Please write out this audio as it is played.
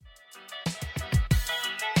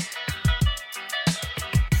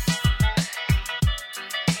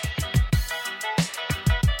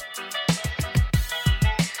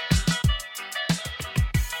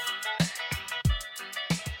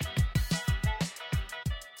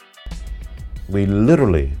We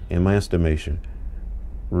literally, in my estimation,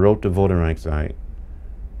 wrote the Voting Rights Act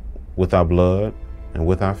with our blood and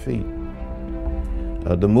with our feet.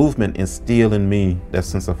 The movement instilled in me that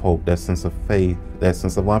sense of hope, that sense of faith, that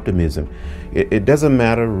sense of optimism. It doesn't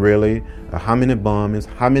matter really how many bombings,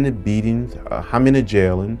 how many beatings, how many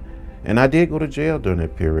jailing. And I did go to jail during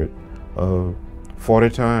that period, 40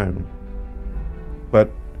 times.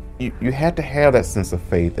 But you had to have that sense of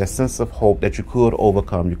faith, that sense of hope that you could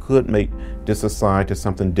overcome. You could make this society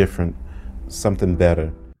something different, something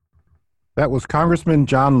better. That was Congressman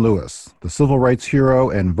John Lewis, the civil rights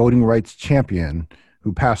hero and voting rights champion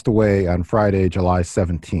who passed away on Friday, July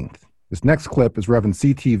 17th. This next clip is Reverend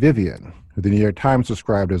C.T. Vivian, who the New York Times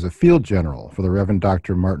described as a field general for the Reverend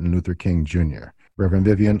Dr. Martin Luther King Jr. Reverend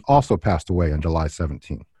Vivian also passed away on July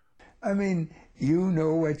 17th. I mean, you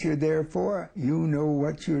know what you're there for. You know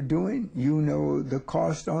what you're doing. You know the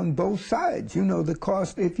cost on both sides. You know the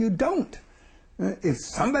cost if you don't. If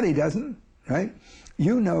somebody doesn't, right?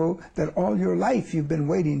 You know that all your life you've been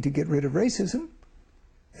waiting to get rid of racism.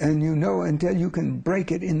 And you know until you can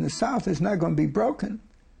break it in the South, it's not going to be broken.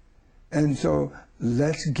 And so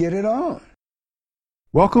let's get it on.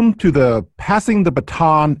 Welcome to the Passing the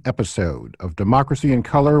Baton episode of Democracy in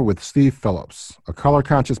Color with Steve Phillips, a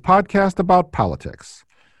color-conscious podcast about politics.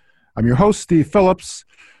 I'm your host, Steve Phillips.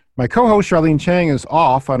 My co-host, Charlene Chang, is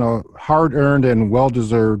off on a hard-earned and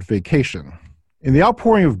well-deserved vacation. In the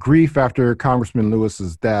outpouring of grief after Congressman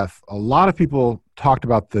Lewis's death, a lot of people talked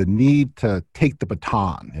about the need to take the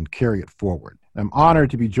baton and carry it forward. I'm honored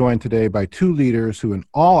to be joined today by two leaders who, in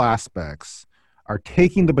all aspects, are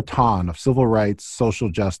taking the baton of civil rights, social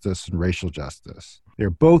justice, and racial justice. They're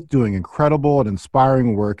both doing incredible and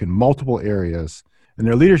inspiring work in multiple areas, and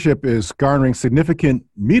their leadership is garnering significant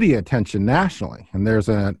media attention nationally. And there's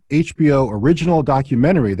an HBO original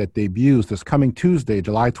documentary that debuts this coming Tuesday,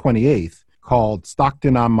 July 28th, called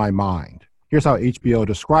Stockton on My Mind. Here's how HBO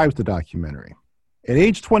describes the documentary. At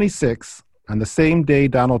age 26, on the same day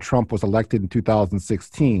Donald Trump was elected in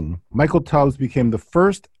 2016, Michael Tubbs became the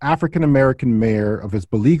first African-American mayor of his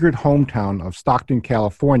beleaguered hometown of Stockton,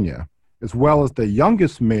 California, as well as the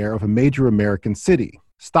youngest mayor of a major American city.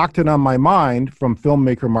 Stockton on My Mind, from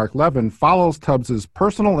filmmaker Mark Levin, follows Tubbs's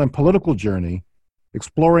personal and political journey,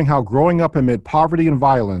 exploring how growing up amid poverty and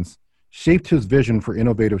violence shaped his vision for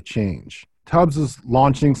innovative change. Tubbs is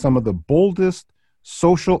launching some of the boldest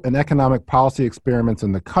social and economic policy experiments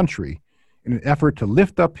in the country in an effort to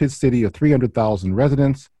lift up his city of 300,000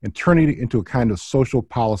 residents and turning it into a kind of social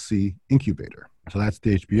policy incubator. So that's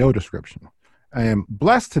the HBO description. I am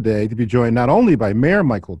blessed today to be joined not only by Mayor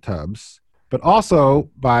Michael Tubbs, but also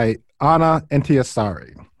by Anna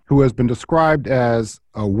Entiasari, who has been described as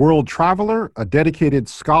a world traveler, a dedicated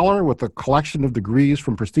scholar with a collection of degrees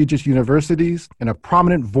from prestigious universities, and a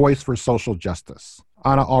prominent voice for social justice.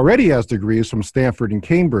 Anna already has degrees from Stanford and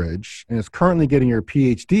Cambridge and is currently getting her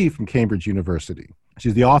PhD from Cambridge University.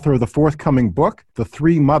 She's the author of the forthcoming book, The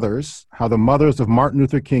Three Mothers: How the Mothers of Martin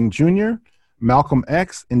Luther King Jr., Malcolm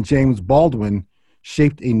X, and James Baldwin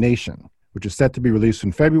Shaped a Nation, which is set to be released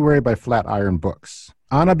in February by Flatiron Books.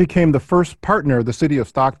 Anna became the first partner of the city of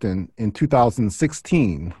Stockton in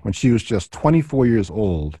 2016 when she was just 24 years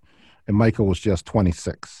old and Michael was just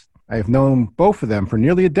 26. I have known both of them for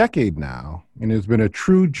nearly a decade now, and it has been a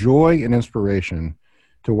true joy and inspiration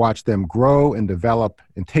to watch them grow and develop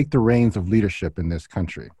and take the reins of leadership in this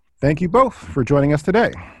country. Thank you both for joining us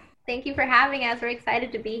today. Thank you for having us. We're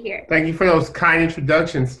excited to be here. Thank you for those kind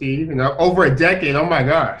introductions, Steve. Over a decade, oh my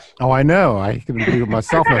gosh. Oh, I know. I couldn't believe it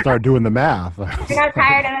myself when I started doing the math. You're not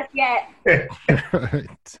tired of us yet.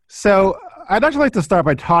 Right. So I'd actually like to start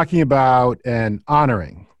by talking about and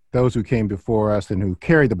honoring those who came before us and who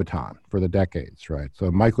carried the baton for the decades, right?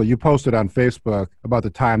 So, Michael, you posted on Facebook about the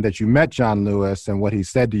time that you met John Lewis and what he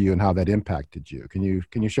said to you and how that impacted you. Can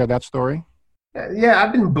you share that story? Yeah,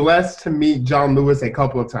 I've been blessed to meet John Lewis a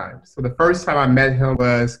couple of times. So the first time I met him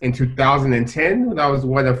was in 2010 when I was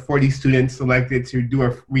one of 40 students selected to do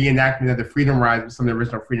a reenactment of the Freedom Rides with some of the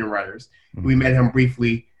original Freedom Riders. Mm-hmm. We met him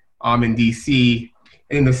briefly in D.C.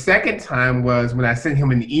 And then the second time was when I sent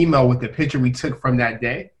him an email with the picture we took from that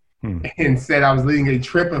day and said I was leading a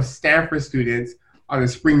trip of Stanford students on a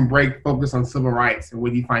spring break focused on civil rights, and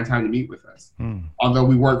would he find time to meet with us? Although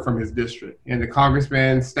we work from his district. And the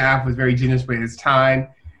congressman's staff was very generous with his time.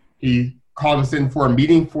 He called us in for a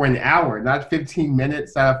meeting for an hour, not 15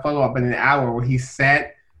 minutes, not a follow-up, but an hour where he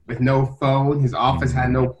sat with no phone. His office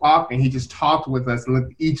had no clock, and he just talked with us and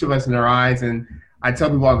looked each of us in our eyes. And I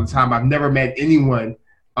tell people all the time, I've never met anyone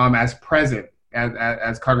as present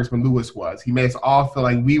as Congressman Lewis was. He made us all feel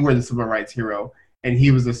like we were the civil rights hero, and he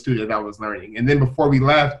was a student that was learning. And then before we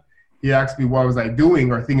left, he asked me what was I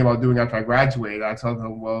doing or thinking about doing after I graduated. I told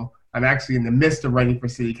him, well, I'm actually in the midst of running for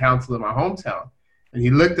city council in my hometown. And he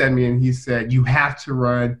looked at me and he said, you have to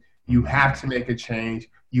run. You have to make a change.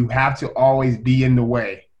 You have to always be in the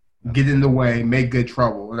way. Get in the way, make good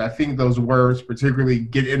trouble. And I think those words, particularly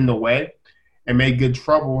get in the way and make good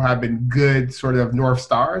trouble, have been good sort of North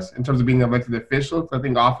Stars in terms of being elected officials. I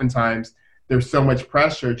think oftentimes there's so much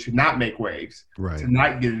pressure to not make waves, to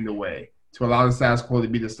not get in the way, to allow the status quo to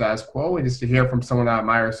be the status quo. And just to hear from someone I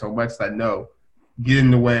admire so much that no, get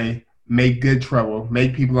in the way, make good trouble,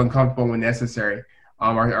 make people uncomfortable when necessary,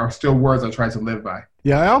 are still words I try to live by.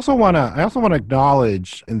 Yeah, I also want to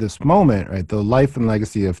acknowledge in this moment, right, the life and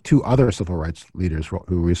legacy of two other civil rights leaders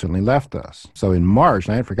who recently left us. So in March,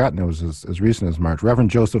 and I had forgotten it was as recent as March, Reverend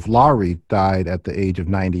Joseph Lowry died at the age of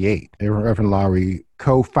 98. Reverend Lowry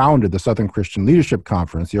co-founded the Southern Christian Leadership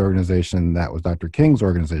Conference, the organization that was Dr. King's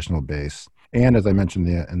organizational base. And as I mentioned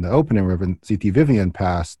in the opening, Reverend C.T. Vivian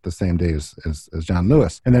passed the same day as John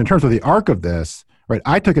Lewis. And then in terms of the arc of this, right,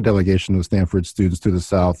 I took a delegation of Stanford students to the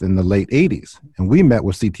South in the late 80s, and we met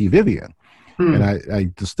with C.T. Vivian. And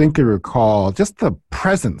I distinctly recall just the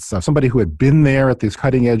presence of somebody who had been there at these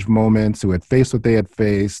cutting edge moments, who had faced what they had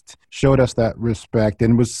faced, showed us that respect,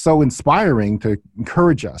 and was so inspiring to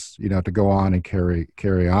encourage us, to go on and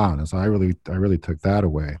carry on. And so I really took that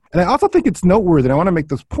away. And I also think it's noteworthy, and I want to make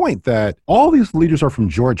this point, that all these leaders are from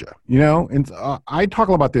Georgia, and I talk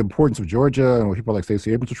a lot about the importance of Georgia and what people like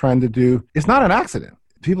Stacey Abrams are trying to do. It's not an accident.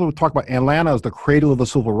 People talk about Atlanta as the cradle of the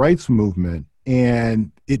civil rights movement,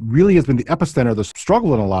 and it really has been the epicenter of the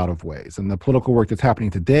struggle in a lot of ways. And the political work that's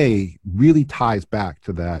happening today really ties back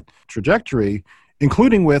to that trajectory,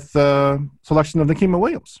 including with the selection of Nikema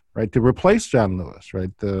Williams, right, to replace John Lewis,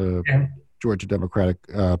 right, the Georgia Democratic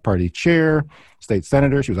Party chair, state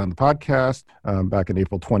senator. She was on the podcast back on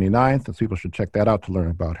April 29th, and people should check that out to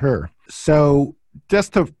learn about her. So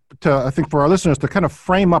just to I think for our listeners to kind of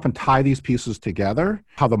frame up and tie these pieces together,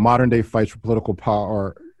 how the modern day fights for political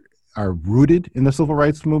power are rooted in the civil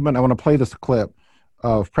rights movement, I want to play this clip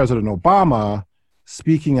of President Obama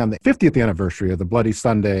speaking on the 50th anniversary of the Bloody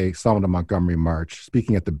Sunday Selma to Montgomery March,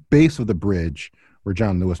 speaking at the base of the bridge where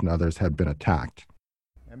John Lewis and others had been attacked.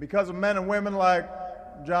 And because of men and women like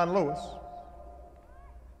John Lewis,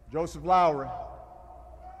 Joseph Lowry,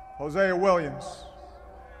 Hosea Williams,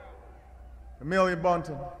 Amelia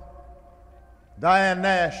Bunton, Diane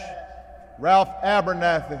Nash, Ralph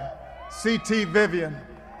Abernathy, C.T. Vivian,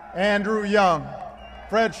 Andrew Young,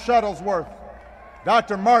 Fred Shuttlesworth,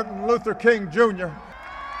 Dr. Martin Luther King Jr.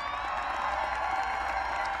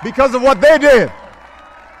 Because of what they did,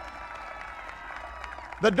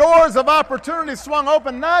 the doors of opportunity swung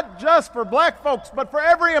open not just for black folks, but for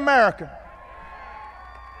every American.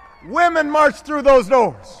 Women marched through those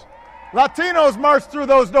doors. Latinos marched through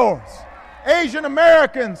those doors. Asian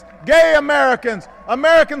Americans, gay Americans,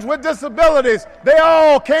 Americans with disabilities, they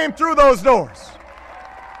all came through those doors.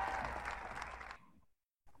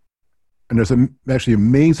 And there's actually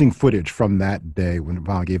amazing footage from that day when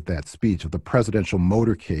Obama gave that speech of the presidential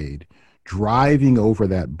motorcade driving over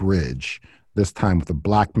that bridge, this time with a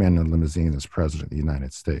black man in a limousine as president of the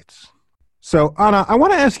United States. So, Anna, I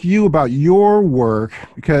want to ask you about your work,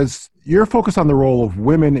 because you're focused on the role of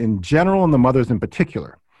women in general and the mothers in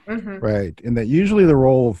particular, right? And that usually the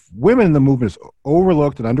role of women in the movement is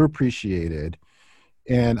overlooked and underappreciated.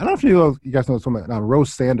 And I don't know if you guys know something.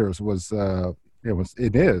 Rose Sanders was civil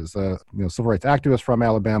rights activist from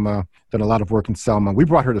Alabama, done a lot of work in Selma. We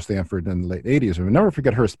brought her to Stanford in the late 80s. And we'll never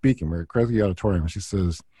forget her speaking. We were at Kresge Auditorium. She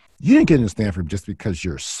says, "You didn't get into Stanford just because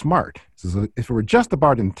you're smart." She says, "If it were just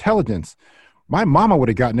about intelligence, my mama would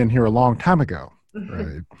have gotten in here a long time ago."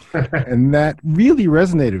 Right. And that really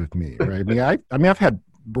resonated with me. Right. I mean, I've had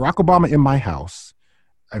Barack Obama in my house.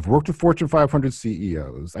 I've worked with Fortune 500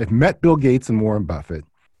 CEOs. I've met Bill Gates and Warren Buffett.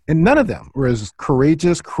 And none of them were as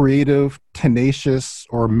courageous, creative, tenacious,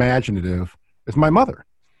 or imaginative as my mother.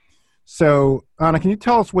 So, Anna, can you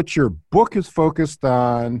tell us what your book is focused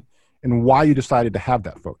on and why you decided to have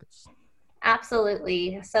that focus?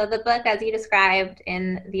 Absolutely. So the book, as you described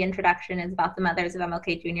in the introduction, is about the mothers of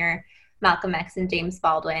MLK Jr., Malcolm X, and James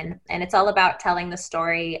Baldwin. And it's all about telling the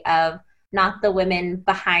story of not the women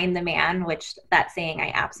behind the man, which that saying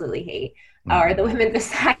I absolutely hate, or the women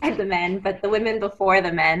beside the men, but the women before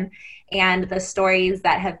the men, and the stories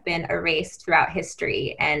that have been erased throughout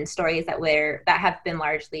history and stories that have been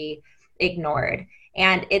largely ignored.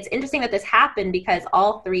 And it's interesting that this happened because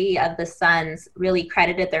all three of the sons really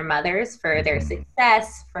credited their mothers for their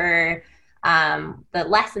success, for the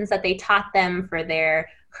lessons that they taught them, for their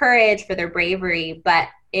courage, for their bravery. But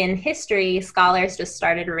in history, scholars just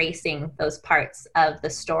started erasing those parts of the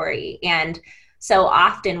story, and so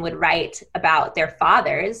often would write about their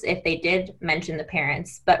fathers if they did mention the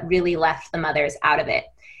parents, but really left the mothers out of it.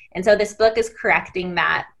 And so this book is correcting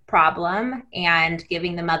that problem and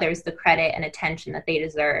giving the mothers the credit and attention that they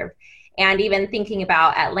deserve. And even thinking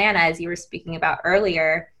about Atlanta, as you were speaking about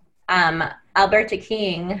earlier, Alberta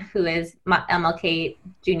King, who is MLK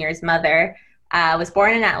Jr.'s mother, was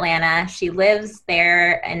born in Atlanta. She lives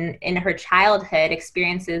there and in her childhood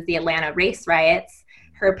experiences the Atlanta race riots.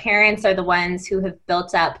 Her parents are the ones who have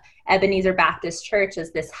built up Ebenezer Baptist Church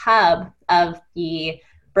as this hub of the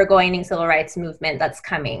burgeoning civil rights movement that's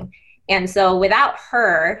coming. And so without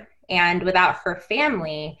her and without her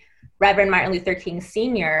family, Reverend Martin Luther King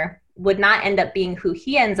Sr. would not end up being who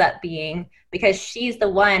he ends up being, because she's the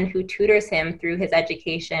one who tutors him through his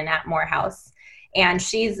education at Morehouse. And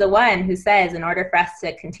she's the one who says, in order for us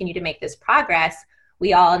to continue to make this progress,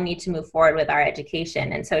 we all need to move forward with our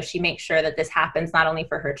education. And so she makes sure that this happens not only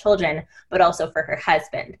for her children, but also for her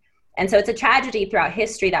husband. And so it's a tragedy throughout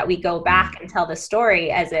history that we go back and tell the story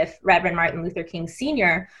as if Reverend Martin Luther King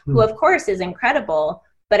Sr., who of course is incredible,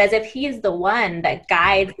 but as if he's the one that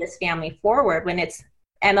guides this family forward, when it's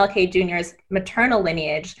MLK Jr.'s maternal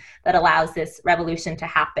lineage that allows this revolution to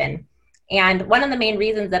happen. And one of the main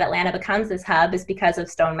reasons that Atlanta becomes this hub is because of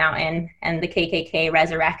Stone Mountain and the KKK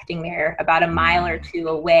resurrecting there about a mile or two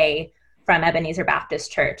away from Ebenezer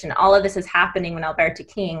Baptist Church. And all of this is happening when Alberta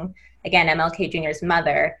King, again, MLK Jr.'s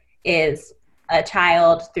mother, is a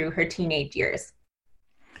child through her teenage years.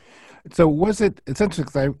 So was it, it's interesting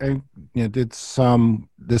because I did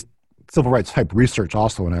this civil rights type research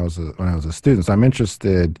also when I was a student. So I'm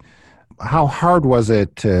interested, how hard was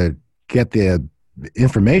it to get the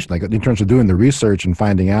information, like in terms of doing the research and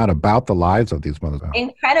finding out about the lives of these mothers?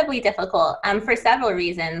 Incredibly difficult for several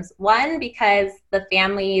reasons. One, because the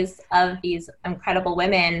families of these incredible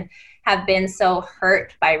women have been so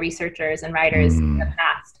hurt by researchers and writers in the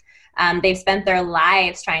past. They've spent their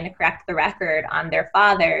lives trying to correct the record on their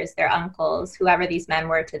fathers, their uncles, whoever these men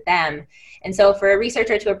were to them. And so for a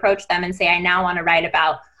researcher to approach them and say, I now want to write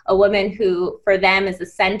about a woman who for them is the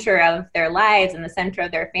center of their lives and the center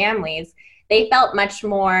of their families, they felt much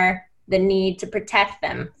more the need to protect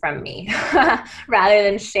them from me rather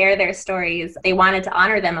than share their stories. They wanted to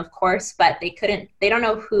honor them, of course, but they don't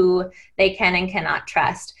know who they can and cannot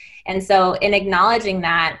trust. And so in acknowledging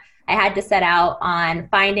that, I had to set out on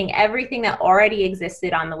finding everything that already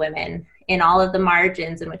existed on the women in all of the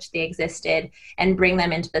margins in which they existed and bring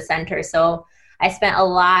them into the center. So I spent a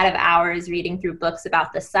lot of hours reading through books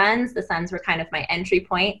about the sons. The sons were kind of my entry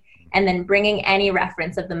point, and then bringing any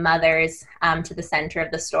reference of the mothers to the center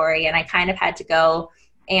of the story. And I kind of had to go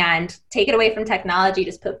and take it away from technology,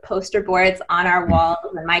 just put poster boards on our walls,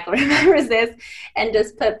 and Michael remembers this, and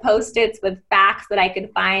just put Post-its with facts that I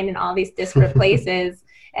could find in all these disparate places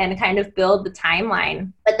and kind of build the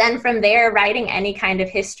timeline. But then from there, writing any kind of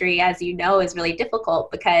history, as you know, is really difficult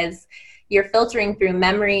because you're filtering through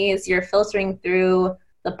memories, you're filtering through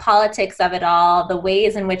the politics of it all, the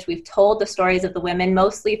ways in which we've told the stories of the women,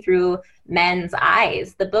 mostly through men's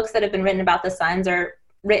eyes. The books that have been written about the sons are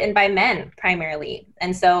written by men primarily.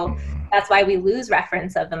 And so that's why we lose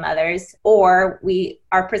reference of the mothers, or we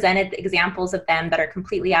are presented examples of them that are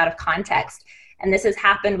completely out of context. And this has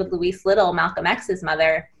happened with Louise Little, Malcolm X's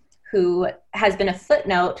mother, who has been a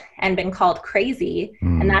footnote and been called crazy.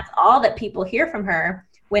 And that's all that people hear from her,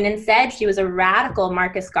 when instead she was a radical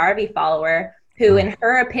Marcus Garvey follower who, in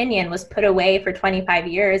her opinion, was put away for 25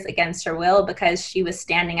 years against her will because she was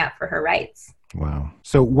standing up for her rights. Wow.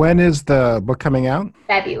 So when is the book coming out?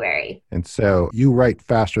 February. And so you write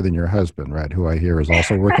faster than your husband, right? Who I hear is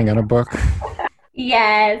also working on a book.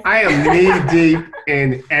 Yes. I am knee deep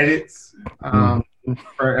in edits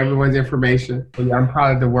for everyone's information. But yeah, I'm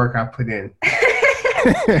proud of the work I put in.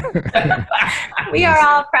 We are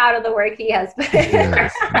all proud of the work he has put in.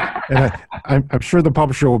 Yes. And I'm sure the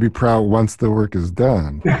publisher will be proud once the work is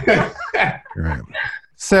done. Right.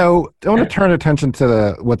 So I want to turn attention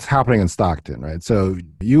to what's happening in Stockton, right? So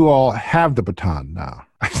you all have the baton now.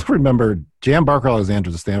 I just remember Jan Barker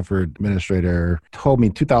Alexander, the Stanford administrator, told me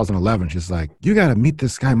in 2011, she's like, you got to meet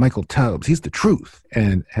this guy, Michael Tubbs. He's the truth.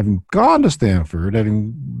 And having gone to Stanford,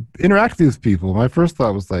 having interacted with these people, my first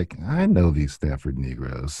thought was like, I know these Stanford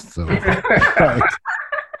Negroes. So,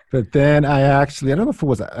 but then I don't know if it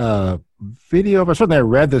was a video, but certainly I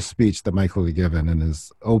read the speech that Michael had given, and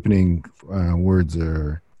his opening words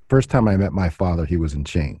are, first time I met my father, he was in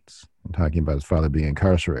chains. I'm talking about his father being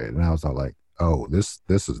incarcerated. And I was all like, oh, this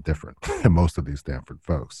is different than most of these Stanford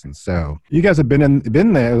folks. And so you guys have been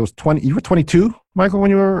there. It was 20. You were 22 Michael,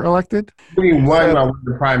 when you were elected? 21 when I won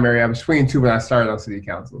the primary. I was 22 when I started on city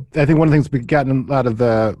council. I think one of the things we've gotten out of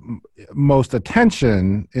the most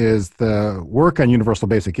attention is the work on universal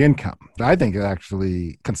basic income. I think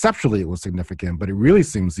actually, conceptually, it was significant, but it really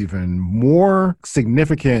seems even more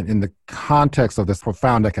significant in the context of this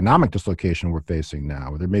profound economic dislocation we're facing now,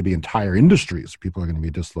 where there may be entire industries where people are going to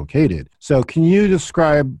be dislocated. So can you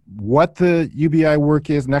describe what the UBI work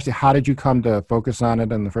is, and actually how did you come to focus on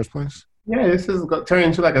it in the first place? Yeah, this is turning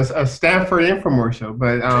into like a Stanford infomercial.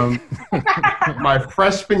 But my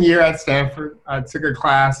freshman year at Stanford, I took a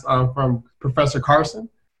class from Professor Carson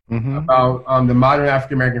about the modern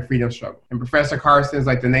African-American freedom struggle. And Professor Carson is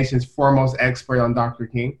like the nation's foremost expert on Dr.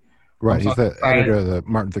 King. Right, he's the editor of the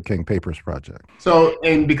Martin Luther King Papers Project. So,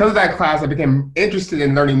 and because of that class, I became interested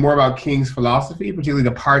in learning more about King's philosophy, particularly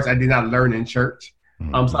the parts I did not learn in church.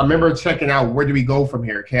 So I remember checking out, where do we go from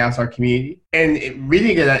here, Chaos Our Community? And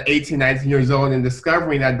reading it at 18, 19 years old and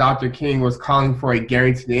discovering that Dr. King was calling for a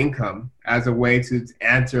guaranteed income as a way to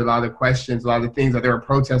answer a lot of the questions, a lot of the things that they were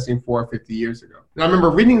protesting for 50 years ago. And I remember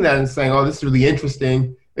reading that and saying, oh, this is really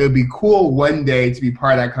interesting. It would be cool one day to be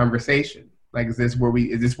part of that conversation. Like, is this where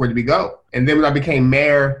do we go? And then when I became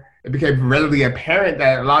mayor, it became readily apparent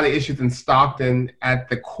that a lot of issues in Stockton at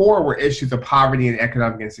the core were issues of poverty and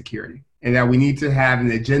economic insecurity. And that we need to have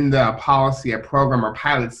an agenda, a policy, a program, or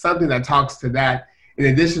pilot, something that talks to that, in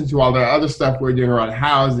addition to all the other stuff we're doing around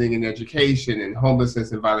housing and education and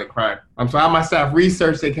homelessness and violent crime. So I had my staff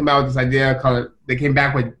research. They came out with this idea they came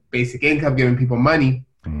back with basic income, giving people money.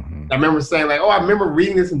 I remember saying, like, oh, I remember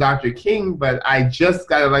reading this in Dr. King, but I just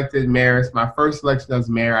got elected mayor. It's my first election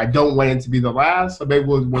as mayor. I don't want it to be the last, so maybe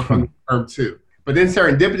we'll work on term 2. But then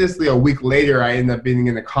serendipitously, a week later, I ended up being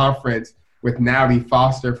in a conference with Natalie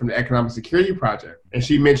Foster from the Economic Security Project. And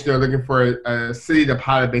she mentioned they're looking for a city to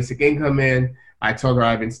pilot basic income in. I told her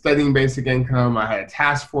I've been studying basic income. I had a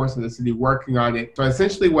task force in the city working on it. So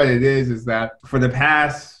essentially what it is that for the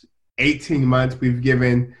past 18 months, we've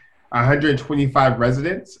given 125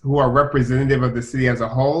 residents who are representative of the city as a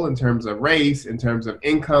whole in terms of race, in terms of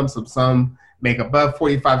income. So some make above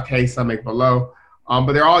 45K, some make below.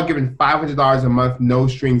 But they're all given $500 a month, no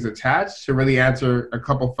strings attached, to really answer a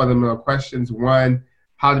couple fundamental questions. 1,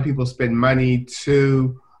 how do people spend money?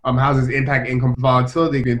 2, how does this impact income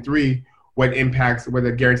volatility? And 3, what impacts would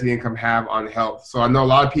a guaranteed income have on health? So I know a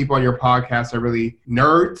lot of people on your podcast are really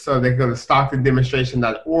nerds, so they can go to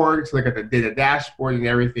StocktonDemonstration.org to look at the data dashboard and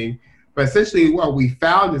everything. But essentially what we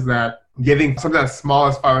found is that giving something as small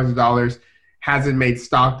as $500 hasn't made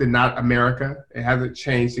Stockton not America. It hasn't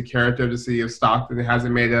changed the character of the city of Stockton. It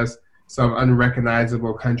hasn't made us some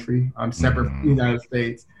unrecognizable country, separate from the United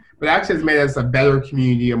States. But actually has made us a better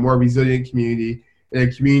community, a more resilient community, and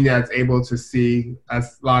a community that's able to see,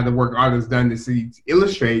 as a lot of the work Art has done, to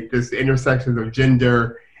illustrate this intersections of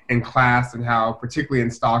gender and class, and how, particularly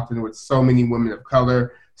in Stockton, with so many women of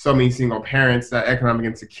color, so many single parents, that economic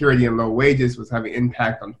insecurity and low wages was having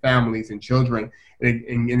impact on families and children.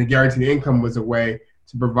 And the guaranteed income was a way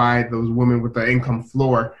to provide those women with the income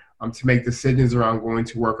floor to make decisions around going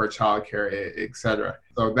to work or childcare, et cetera.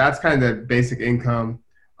 So that's kind of the basic income.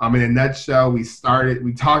 In a nutshell, we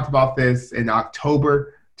talked about this in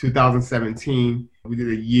October 2017. We did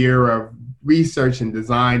a year of research and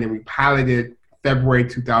design, and we piloted February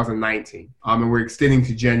 2019. And we're extending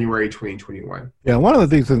to January 2021. Yeah, one of the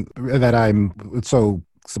things that I'm so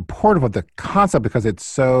supportive of the concept, because it's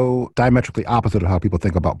so diametrically opposite of how people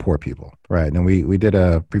think about poor people, right? And we did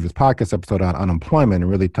a previous podcast episode on unemployment and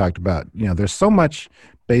really talked about, there's so much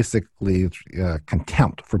basically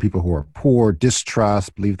contempt for people who are poor,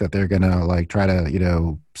 distrust, believe that they're going to try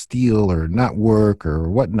to, steal or not work or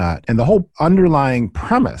whatnot. And the whole underlying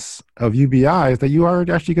premise of UBI is that you are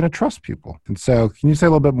actually going to trust people. And so can you say a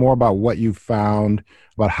little bit more about what you found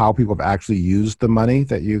about how people have actually used the money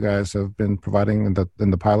that you guys have been providing in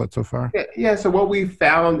the pilot so far? Yeah. So what we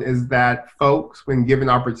found is that folks, when given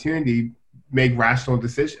opportunity, make rational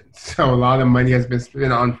decisions. So a lot of money has been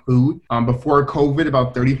spent on food. Before COVID,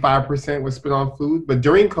 about 35% was spent on food. But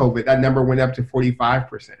during COVID, that number went up to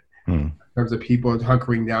 45%. In terms of people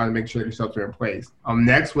hunkering down and making sure their shelter in place.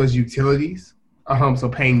 Next was utilities. So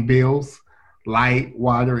paying bills, light,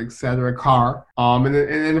 water, et cetera, car. And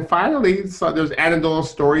then finally, so there's anecdotal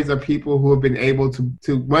stories of people who have been able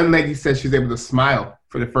to one lady said she was able to smile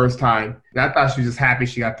for the first time. And I thought she was just happy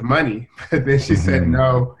she got the money. But then she said,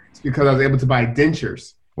 no, it's because I was able to buy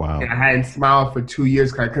dentures. Wow. And I hadn't smiled for 2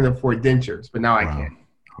 years because I couldn't afford dentures, but now I can.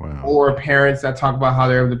 Wow. Or parents that talk about how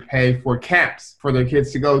they're able to pay for camps for their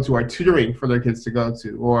kids to go to, or tutoring for their kids to go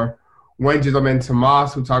to. Or one gentleman,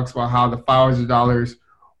 Tomas, who talks about how the $500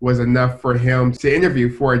 was enough for him to interview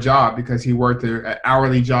for a job because he worked an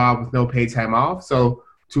hourly job with no paid time off. So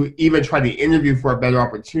to even try to interview for a better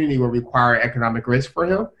opportunity would require economic risk for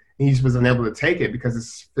him. And he just wasn't able to take it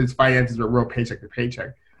because his finances were real paycheck to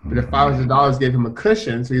paycheck. But the $500 gave him a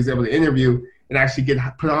cushion, so he was able to interview and actually get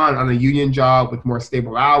put on a union job with more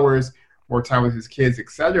stable hours, more time with his kids, et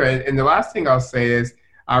cetera. And the last thing I'll say is,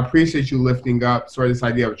 I appreciate you lifting up sort of this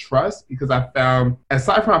idea of trust, because I found,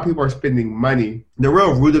 aside from how people are spending money, the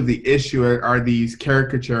real root of the issue are these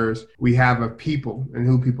caricatures we have of people and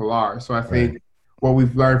who people are. So I think what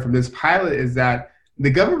we've learned from this pilot is that the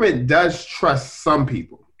government does trust some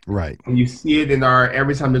people. Right. And you see it in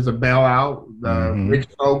every time there's a bailout, the rich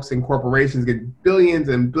folks and corporations get billions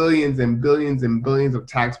and billions and billions and billions of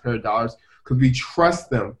taxpayer dollars because we trust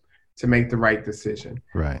them to make the right decision.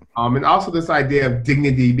 Right. And also this idea of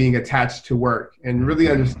dignity being attached to work, and really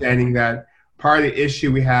understanding that part of the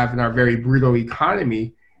issue we have in our very brutal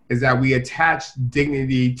economy is that we attach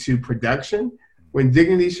dignity to production when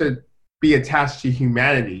dignity should be attached to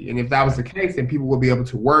humanity. And if that was the case, then people would be able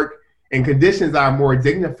to work in conditions that are more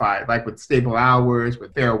dignified, like with stable hours,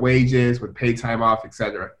 with fair wages, with paid time off, et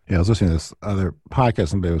cetera. Yeah, I was listening to this other podcast.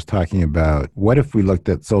 Somebody was talking about what if we looked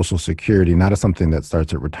at Social Security not as something that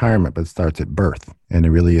starts at retirement, but starts at birth, and it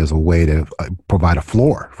really is a way to provide a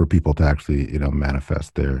floor for people to actually,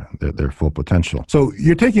 manifest their full potential. So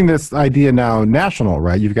you're taking this idea now national,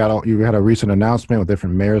 right? You had a recent announcement with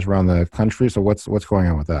different mayors around the country. So what's going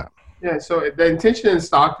on with that? Yeah, so the intention in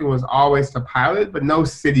Stockton was always to pilot, but no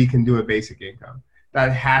city can do a basic income.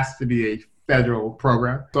 That has to be a federal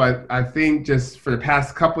program. So I think just for the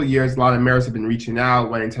past couple of years, a lot of mayors have been reaching out,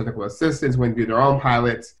 wanting technical assistance, wanting to do their own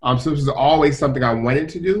pilots. So this was always something I wanted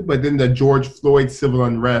to do, but then the George Floyd civil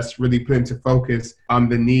unrest really put into focus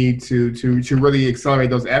the need to really accelerate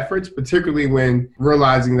those efforts, particularly when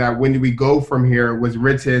realizing that When Do We Go From Here was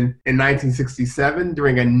written in 1967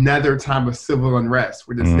 during another time of civil unrest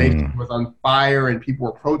where this nation was on fire and people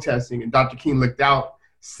were protesting, and Dr. King looked out,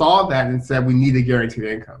 saw that, and said we need a guaranteed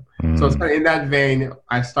income. So it's kind of in that vein,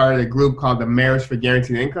 I started a group called the Mayors for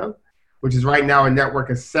Guaranteed Income, which is right now a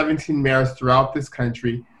network of 17 mayors throughout this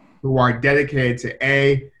country who are dedicated to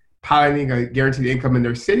A, piloting a guaranteed income in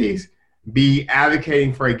their cities, B,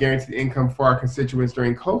 advocating for a guaranteed income for our constituents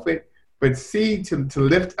during COVID, but C, to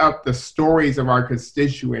lift up the stories of our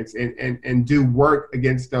constituents and do work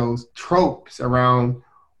against those tropes around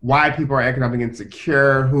why people are economically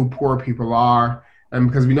insecure, who poor people are.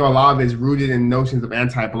 Because we know a lot of it is rooted in notions of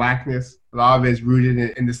anti-Blackness. A lot of it is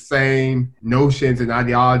rooted in the same notions and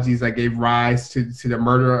ideologies that gave rise to the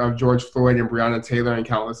murder of George Floyd and Breonna Taylor and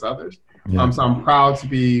countless others. Yeah. So I'm proud to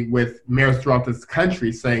be with mayors throughout this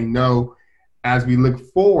country saying, no, as we look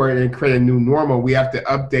forward and create a new normal, we have to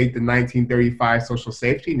update the 1935 social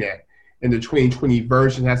safety net. And the 2020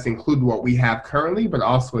 version has to include what we have currently, but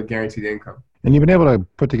also a guaranteed income. And you've been able to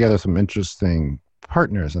put together some interesting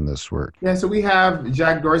partners in this work. Yeah, so we have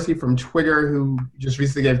Jack Dorsey from Twitter, who just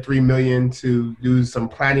recently gave $3 million to do some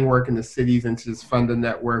planning work in the cities and to just fund the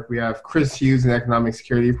network. We have Chris Hughes, an economic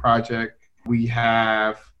security project. We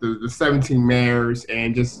have the 17 mayors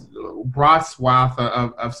and just a broad swath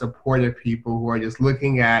of supportive people who are just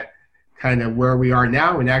looking at kind of where we are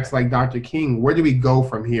now and acts like Dr. King. Where do we go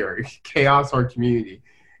from here? Chaos or community?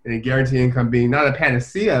 And a guaranteed income being not a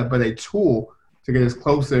panacea, but a tool to get us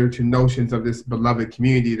closer to notions of this beloved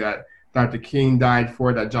community that Dr. King died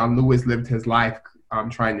for, that John Lewis lived his life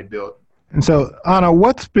trying to build. And so, Anna,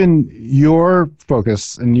 what's been your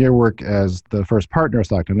focus in your work as the first partner of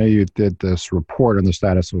Stockton? I know you did this report on the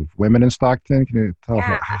status of women in Stockton. Can you tell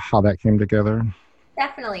us how that came together?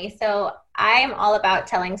 Definitely. So I'm all about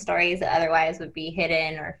telling stories that otherwise would be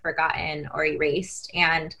hidden or forgotten or erased.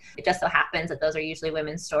 And it just so happens that those are usually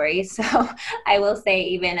women's stories. So I will say,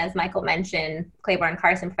 even as Michael mentioned,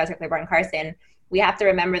 Professor Claiborne Carson, we have to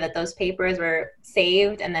remember that those papers were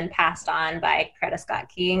saved and then passed on by Coretta Scott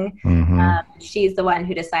King. She's the one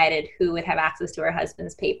who decided who would have access to her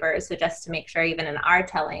husband's papers. So just to make sure, even in our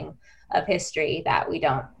telling of history, that we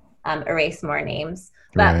don't erase more names.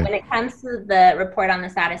 But when it comes to the report on the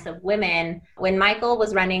status of women, when Michael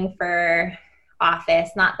was running for office,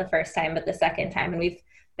 not the first time, but the second time, and we've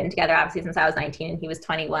been together obviously since I was 19 and he was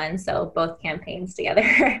 21, so both campaigns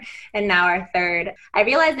together, and now our third, I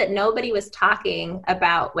realized that nobody was talking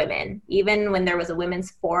about women. Even when there was a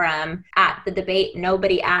women's forum at the debate,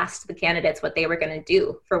 nobody asked the candidates what they were going to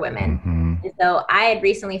do for women. So I had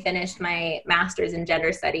recently finished my master's in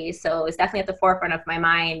gender studies, so it was definitely at the forefront of my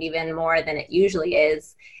mind, even more than it usually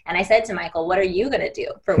is. And I said to Michael, what are you going to do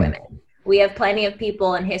for women? We have plenty of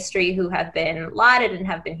people in history who have been lauded and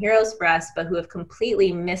have been heroes for us, but who have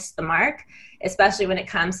completely missed the mark, especially when it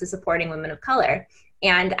comes to supporting women of color.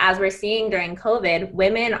 And as we're seeing during COVID,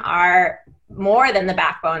 women are more than the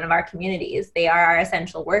backbone of our communities. They are our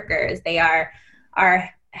essential workers. They are our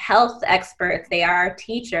health experts. They are our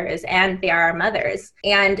teachers, and they are our mothers.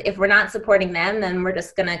 And if we're not supporting them, then we're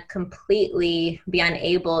just going to completely be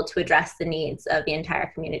unable to address the needs of the entire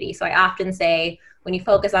community. So I often say, when you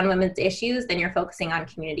focus on women's issues, then you're focusing on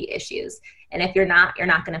community issues. And if you're not going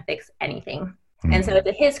to fix anything. Mm-hmm. And so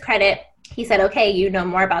to his credit, he said, okay, you know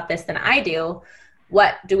more about this than I do.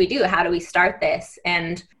 What do we do? How do we start this?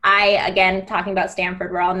 And I, again, talking about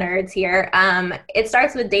Stanford, we're all nerds here. It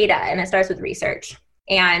starts with data and it starts with research.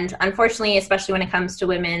 And unfortunately, especially when it comes to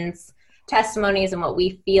women's testimonies and what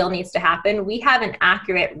we feel needs to happen, we have an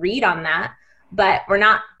accurate read on that, but we're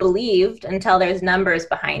not believed until there's numbers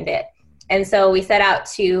behind it. And so we set out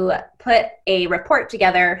to put a report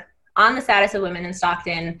together on the status of women in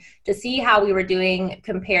Stockton to see how we were doing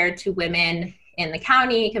compared to women in the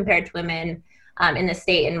county, compared to women in the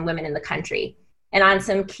state, and women in the country. And on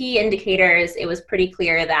some key indicators, it was pretty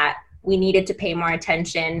clear that we needed to pay more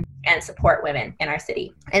attention and support women in our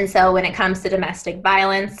city. And so when it comes to domestic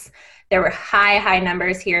violence, there were high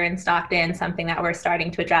numbers here in Stockton, something that we're starting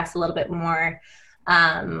to address a little bit more.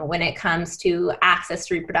 When it comes to access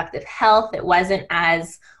to reproductive health, it wasn't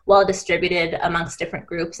as well distributed amongst different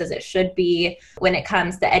groups as it should be. When it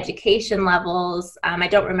comes to education levels, I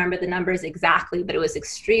don't remember the numbers exactly, but it was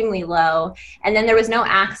extremely low. And then there was no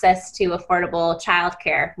access to affordable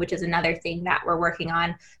childcare, which is another thing that we're working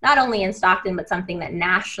on, not only in Stockton, but something that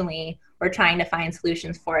nationally we're trying to find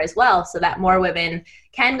solutions for as well, so that more women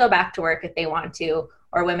can go back to work if they want to,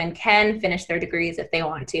 or women can finish their degrees if they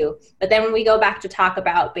want to. But then when we go back to talk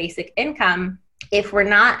about basic income, if we're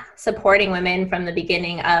not supporting women from the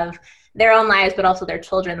beginning of their own lives, but also their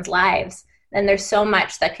children's lives, then there's so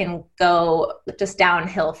much that can go just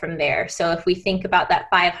downhill from there. So if we think about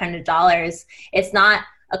that $500, it's not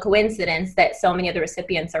a coincidence that so many of the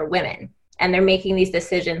recipients are women. And they're making these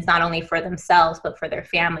decisions not only for themselves, but for their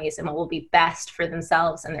families and what will be best for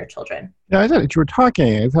themselves and their children. Yeah, I thought you were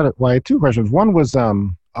talking, I had two questions. One was,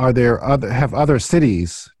 have other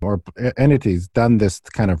cities or entities done this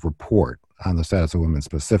kind of report on the status of women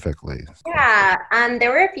specifically? Yeah, there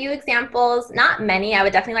were a few examples, not many. I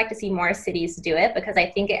would definitely like to see more cities do it, because I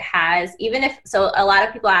think it has, so a lot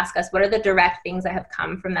of people ask us, what are the direct things that have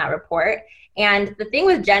come from that report? And the thing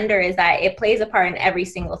with gender is that it plays a part in every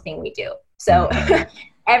single thing we do. So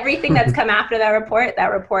everything that's come after that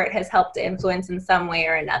report has helped to influence in some way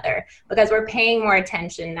or another, because we're paying more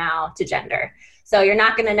attention now to gender. So you're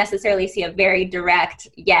not going to necessarily see a very direct,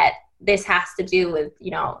 yet this has to do with,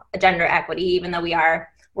 gender equity, even though we are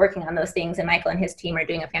working on those things, and Michael and his team are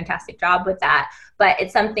doing a fantastic job with that. But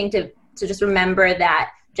it's something to just remember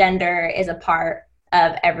that gender is a part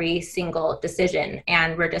of every single decision.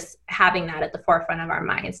 And we're just having that at the forefront of our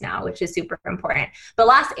minds now, which is super important. But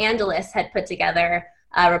Los Angeles had put together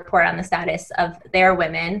a report on the status of their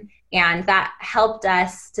women, and that helped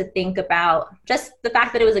us to think about just the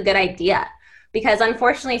fact that it was a good idea. Because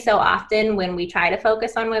unfortunately, so often when we try to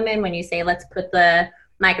focus on women, when you say, let's put the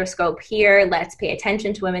microscope here, let's pay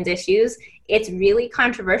attention to women's issues, it's really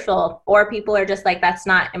controversial, or people are just like, that's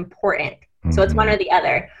not important. Mm-hmm. So it's one or the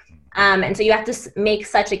other. And so you have to make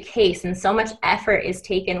such a case, and so much effort is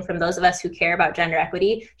taken from those of us who care about gender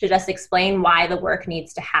equity to just explain why the work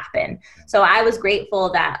needs to happen. So I was grateful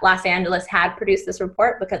that Los Angeles had produced this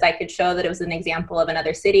report, because I could show that it was an example of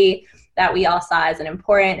another city that we all saw as an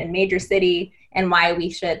important and major city, and why we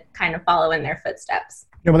should kind of follow in their footsteps.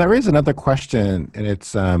 Yeah, well, that raises another question, and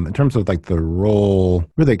it's in terms of like the role,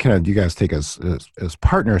 really kind of you guys take as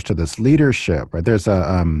partners to this leadership, right? There's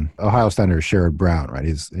a Ohio Senator Sherrod Brown, right?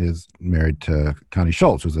 He's married to Connie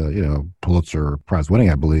Schultz, who's a Pulitzer Prize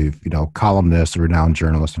winning, I believe, columnist, a renowned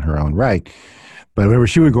journalist in her own right. But whenever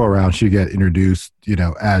she would go around, she'd get introduced,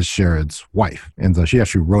 as Sherrod's wife, and so she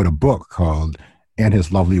actually wrote a book called "And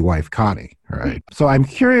His Lovely Wife Connie." Right. So I'm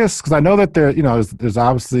curious, because I know that there's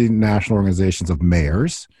obviously national organizations of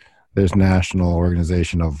mayors, there's national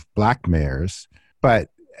organization of Black mayors, but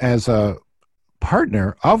as a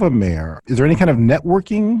partner of a mayor, is there any kind of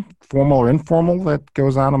networking, formal or informal, that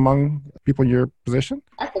goes on among people in your position?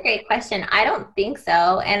 That's a great question. I don't think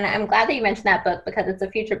so. And I'm glad that you mentioned that book, because it's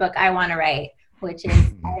a future book I want to write, which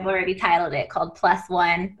is, I've already titled it, called Plus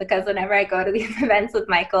One, because whenever I go to these events with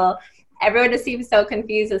Michael, everyone just seems so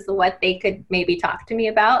confused as to what they could maybe talk to me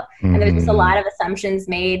about. And there's just a lot of assumptions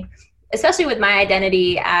made especially with my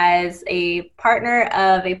identity as a partner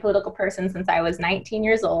of a political person since I was 19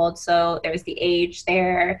 years old. So there's the age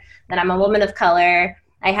there, that I'm a woman of color.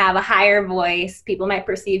 I have a higher voice. People might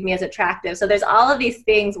perceive me as attractive. So there's all of these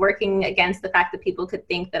things working against the fact that people could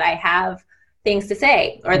think that I have things to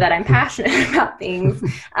say or that I'm passionate about things.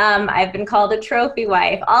 I've been called a trophy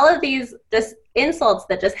wife. All of these just insults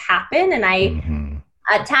that just happen. And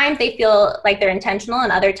at times they feel like they're intentional,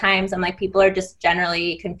 and other times I'm like, people are just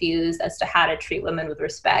generally confused as to how to treat women with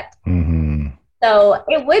respect. So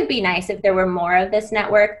it would be nice if there were more of this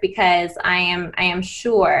network, because I am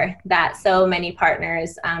sure that so many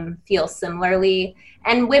partners feel similarly,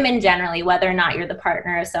 and women generally, whether or not you're the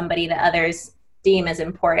partner of somebody that others deem as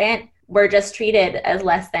important, we're just treated as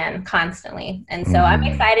less than constantly. And so I'm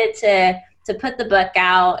excited to put the book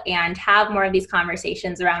out and have more of these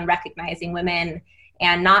conversations around recognizing women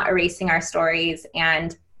and not erasing our stories,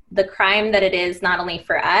 and the crime that it is, not only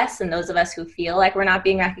for us and those of us who feel like we're not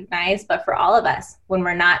being recognized, but for all of us when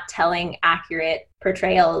we're not telling accurate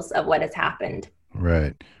portrayals of what has happened.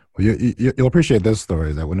 Right. Well, you'll appreciate this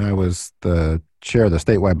story, that when I was the chair of the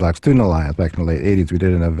statewide Black Student Alliance back in the late 80s, we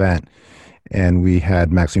did an event and we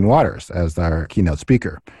had Maxine Waters as our keynote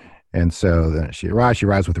speaker. And so then she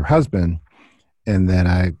arrives with her husband. And then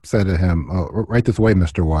I said to him, "Oh, right this way,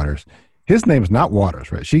 Mr. Waters." His name's not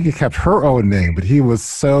Waters, right? She kept her own name, but he was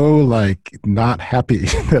so like not happy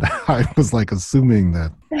that I was like assuming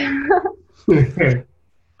that.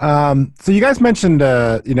 So you guys mentioned,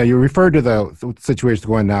 you referred to the situation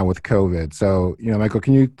going on with COVID. So, Michael,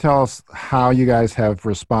 can you tell us how you guys have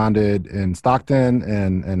responded in Stockton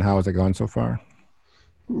and how is it going so far?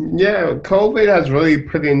 Yeah, COVID has really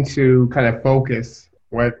put into kind of focus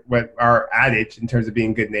what our adage in terms of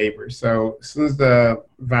being good neighbors. So as soon as the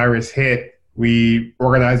virus hit, we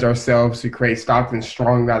organized ourselves to create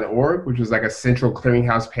StocktonStrong.org, which was like a central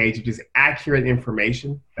clearinghouse page of just accurate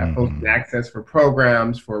information that folks can access for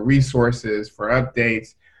programs, for resources, for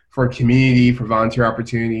updates, for community, for volunteer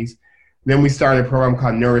opportunities. Then we started a program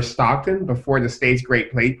called Nourish Stockton before the state's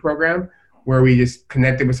Great Plate program, where we just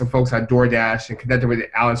connected with some folks at DoorDash and connected with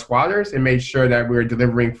Alice Waters and made sure that we were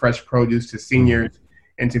delivering fresh produce to seniors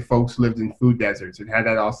and to folks who lived in food deserts, and had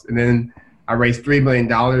that also. And then I raised $3 million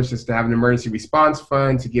just to have an emergency response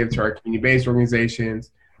fund to give to our community-based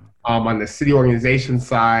organizations. On the city organization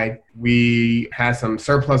side, we had some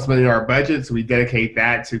surplus money in our budget, so we dedicate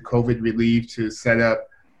that to COVID relief, to set up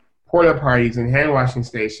porta parties and hand washing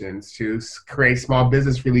stations, to create small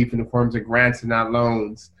business relief in the forms of grants and not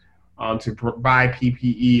loans, to provide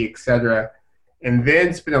PPE, et cetera. And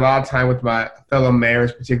then spend a lot of time with my fellow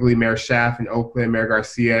mayors, particularly Mayor Schaaf in Oakland, Mayor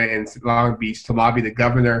Garcia in Long Beach, to lobby the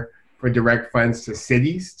governor for direct funds to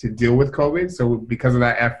cities to deal with COVID. So because of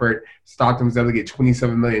that effort, Stockton was able to get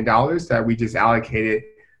 $27 million that we just allocated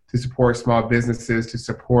to support small businesses, to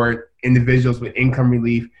support individuals with income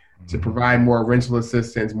relief, to provide more rental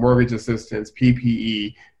assistance, mortgage assistance,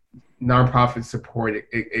 PPE, nonprofit support,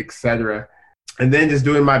 et cetera. And then just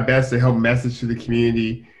doing my best to help message to the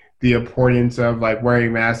community the importance of like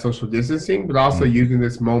wearing masks, social distancing, but also using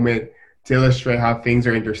this moment to illustrate how things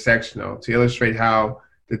are intersectional, to illustrate how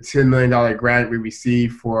the $10 million grant we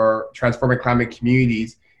received for transforming climate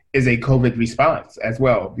communities is a COVID response as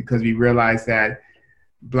well, because we realize that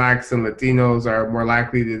Blacks and Latinos are more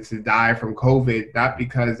likely to die from COVID, not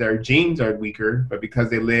because their genes are weaker, but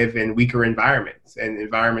because they live in weaker environments, and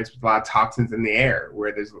environments with a lot of toxins in the air,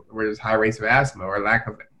 where there's high rates of asthma or lack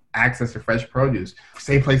of access to fresh produce,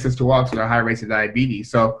 safe places to walk, so there are high rates of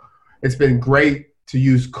diabetes. So it's been great to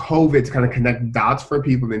use COVID to kind of connect dots for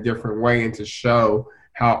people in a different way, and to show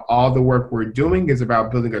how all the work we're doing is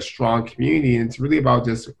about building a strong community, and it's really about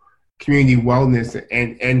just community wellness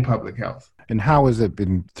and public health. And how has it been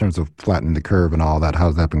in terms of flattening the curve and all that?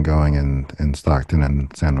 How's that been going in Stockton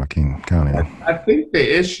and San Joaquin County? I think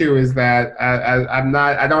the issue is that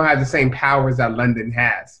I don't have the same powers that London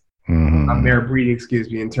has. Mayor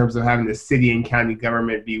Breedy, in terms of having the city and county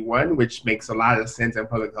government be one, which makes a lot of sense in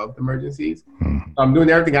public health emergencies. I'm doing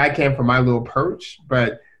everything I can for my little perch,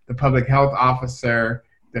 but the public health officer,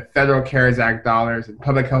 the federal CARES Act dollars, and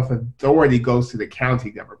public health authority goes to the county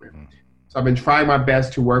government. So I've been trying my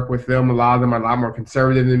best to work with them. A lot of them are a lot more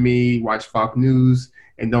conservative than me, watch Fox News,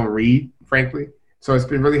 and don't read, frankly. So it's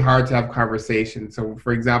been really hard to have conversations. So,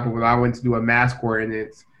 for example, when I went to do a mask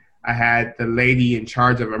ordinance, I had the lady in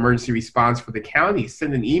charge of emergency response for the county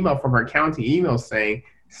send an email from her county email saying,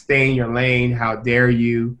 "Stay in your lane, how dare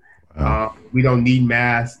you? We don't need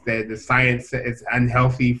masks. The science is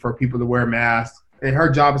unhealthy for people to wear masks." And her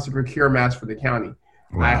job is to procure masks for the county.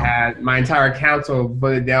 Wow. I had my entire council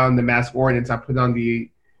voted down the mask ordinance I put on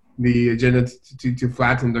the the agenda to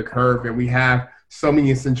flatten the curve. And we have so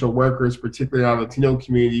many essential workers, particularly in our Latino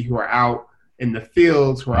community, who are out in the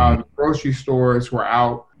fields, who are out in the grocery stores, who are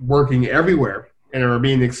out working everywhere and are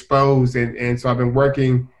being exposed. And so I've been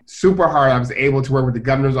working super hard. I was able to work with the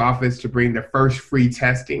governor's office to bring the first free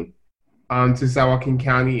testing to San Joaquin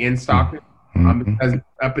County in Stockton. Because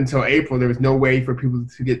up until April, there was no way for people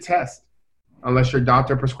to get tests unless your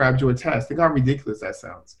doctor prescribed you a test. Think how ridiculous that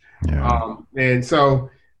sounds. Yeah. And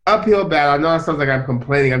so uphill battle. I know it sounds like I'm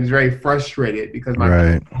complaining. I'm just very frustrated because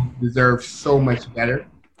my people deserve so much better.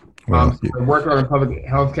 So we're working on a public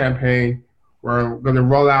health campaign. We're going to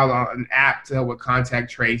roll out an app to help with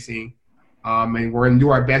contact tracing. And we're going to do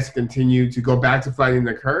our best to continue to go back to flattening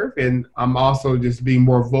the curve. And I'm also just being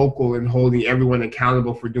more vocal and holding everyone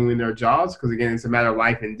accountable for doing their jobs. Because, again, it's a matter of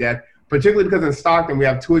life and death, particularly because in Stockton, we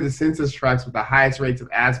have 2 of the census tracts with the highest rates of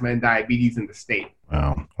asthma and diabetes in the state.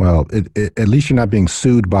 Wow. Well, at least you're not being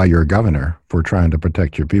sued by your governor for trying to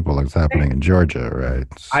protect your people like it's happening in Georgia, right?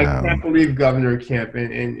 So, I can't believe Governor Kemp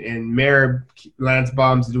and Mayor Lance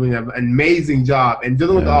Baum's doing an amazing job and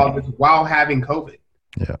dealing with all this while having COVID.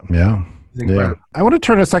 Yeah. I want to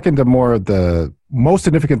turn a second to more of the most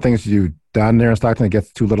significant things you've done there in Stockton that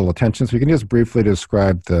gets too little attention. So you can just briefly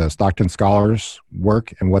describe the Stockton Scholars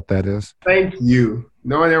work and what that is. Thank you.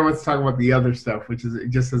 No one ever wants to talk about the other stuff, which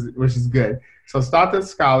is good. So Stockton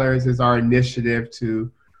Scholars is our initiative to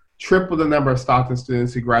triple the number of Stockton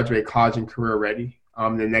students who graduate college and career ready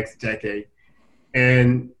in the next decade.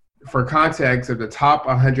 And for context, of the top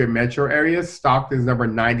 100 metro areas, Stockton is number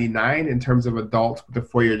 99 in terms of adults with a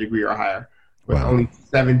 4-year degree or higher, with only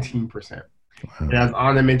 17%. And as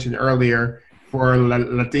Anna mentioned earlier, for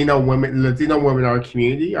Latino women in our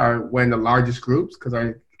community are one of the largest groups because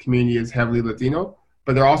our community is heavily Latino,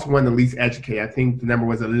 but they're also one of the least educated. I think the number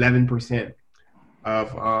was 11%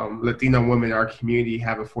 of Latino women in our community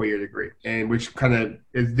have a 4-year degree, and which kind of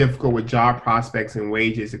is difficult with job prospects and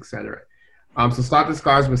wages, et cetera. So Stockton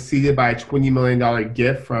Scholars was seeded by a $20 million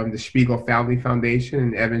gift from the Spiegel Family Foundation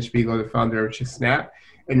and Evan Spiegel, the founder of SNAP.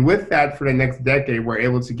 And with that, for the next decade, we're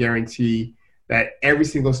able to guarantee that every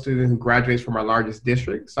single student who graduates from our largest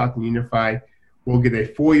district, Stockton Unified, will get a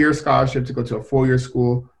 4-year scholarship to go to a 4-year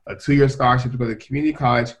school, a 2-year scholarship to go to community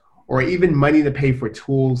college, or even money to pay for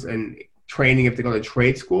tools and training if they go to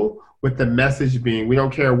trade school, with the message being, we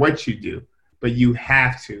don't care what you do, but you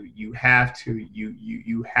have to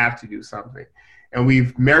do something. And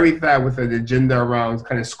we've married that with an agenda around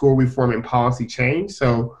kind of school reform and policy change.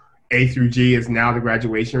 So A through G is now the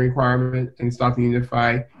graduation requirement in Stockton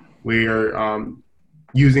Unified. We're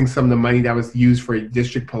using some of the money that was used for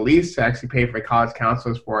district police to actually pay for college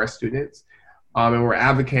counselors for our students. And we're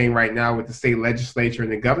advocating right now with the state legislature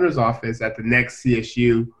and the governor's office that the next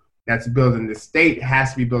CSU that's built in the state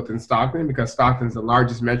has to be built in Stockton, because Stockton is the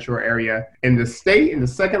largest metro area in the state and the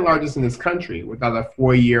second largest in this country without a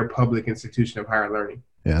 4-year public institution of higher learning.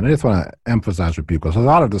 Yeah, and I just want to emphasize with people, there's a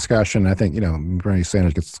lot of discussion. I think, Bernie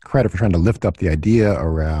Sanders gets credit for trying to lift up the idea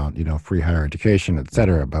around, free higher education, et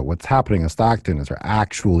cetera. But what's happening in Stockton is they're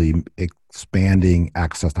actually expanding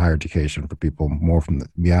access to higher education for people more from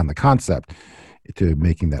beyond the concept to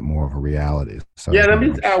making that more of a reality. So yeah, let me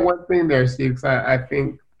just add one thing there, Steve, because I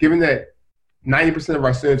think given that 90% of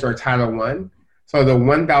our students are Title I, so the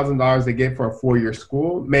 $1,000 they get for a 4-year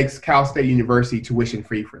school makes Cal State University tuition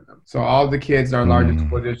free for them. So all the kids in our largest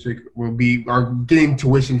school district are getting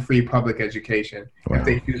tuition free public education if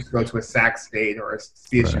they choose to go to a Sac State or a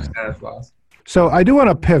CSU Stanislaus. So I do want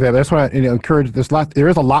to pivot. I just want to encourage this. There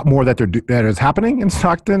is a lot more that is happening in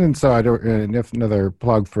Stockton, and so if another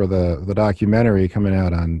plug for the documentary coming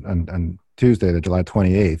out on Tuesday, the July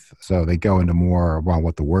 28th. So they go into more about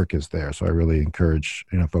what the work is there. So I really encourage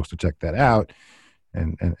folks to check that out,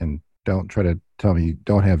 and don't try to tell me you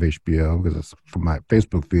don't have HBO, because it's from my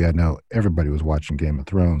Facebook feed. I know everybody was watching Game of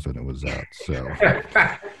Thrones when it was out. So.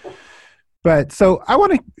 But so I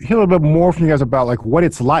want to hear a little bit more from you guys about what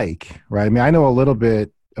it's like, right? I mean, I know a little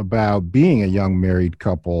bit about being a young married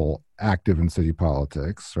couple active in city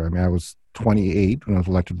politics, right? I mean, I was 28 when I was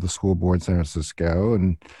elected to the school board in San Francisco,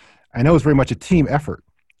 and I know it's very much a team effort,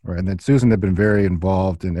 right? And then Susan had been very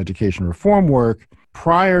involved in education reform work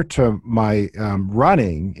prior to my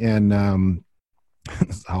running, and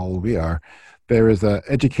this is how old we are. There is a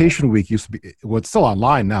Education Week, used to be, well, it's still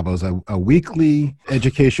online now, but it was a weekly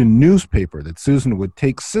education newspaper that Susan would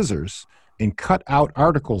take scissors and cut out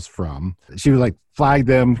articles from. She would flag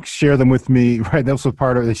them, share them with me, right? That was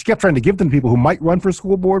part of it. She kept trying to give them to people who might run for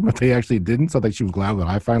school board, but they actually didn't. So she was glad when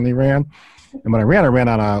I finally ran. And when I ran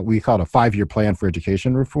on we called a 5-year plan for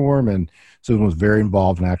education reform. And Susan was very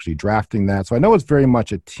involved in actually drafting that. So I know it's very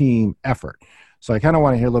much a team effort. So I kind of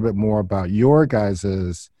want to hear a little bit more about your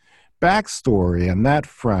guys' backstory on that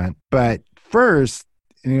front. But first,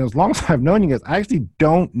 as long as I've known you guys, I actually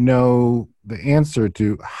don't know the answer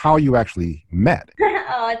to how you actually met.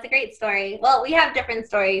 Oh, it's a great story. Well, we have different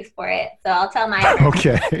stories for it, so I'll tell mine.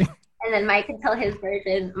 Okay. And then Mike can tell his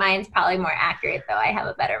version. Mine's probably more accurate, though. I have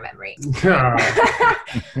a better memory.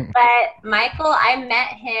 But Michael, I met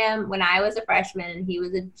him when I was a freshman and he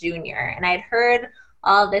was a junior. And I'd heard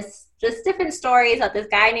all this, just different stories about this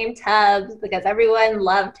guy named Tubbs because everyone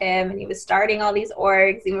loved him and he was starting all these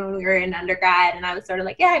orgs even when we were in undergrad. And I was sort of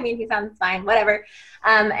like, yeah, I mean, he sounds fine, whatever.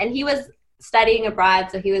 And he was studying abroad.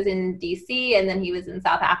 So he was in DC and then he was in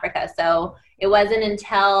South Africa. So it wasn't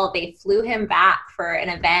until they flew him back for an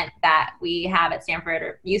event that we have at Stanford,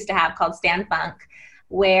 or used to have, called Stan Funk,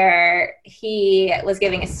 where he was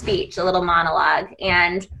giving a speech, a little monologue.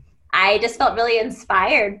 And I just felt really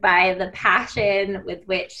inspired by the passion with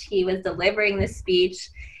which he was delivering this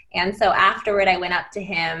speech. And so afterward, I went up to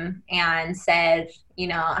him and said,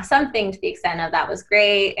 something to the extent of, that was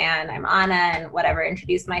great, and I'm Anna, and whatever,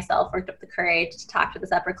 introduced myself, worked up the courage to talk to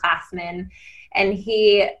this upperclassman. And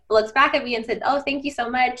he looked back at me and said, oh, thank you so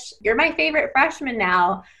much. You're my favorite freshman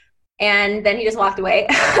now. And then he just walked away.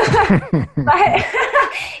 But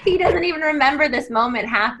he doesn't even remember this moment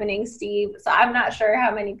happening, Steve. So I'm not sure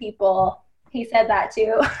how many people he said that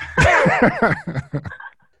to.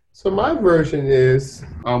 So my version is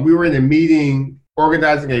we were in a meeting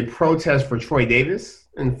organizing a protest for Troy Davis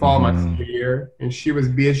in the fall of my senior year. And she was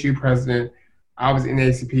BSU president. I was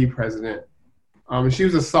NAACP president. And she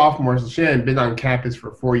was a sophomore, so she hadn't been on campus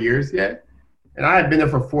for 4 years yet. And I had been there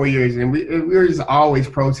for 4 years, and we were just always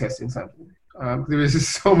protesting something. There was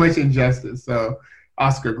just so much injustice. So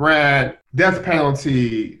Oscar Grant, death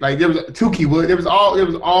penalty, like there was Tukey Wood. There was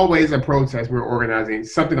always a protest we were organizing.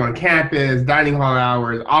 Something on campus, dining hall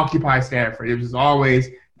hours, Occupy Stanford. It was always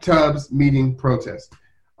Tubbs meeting protest.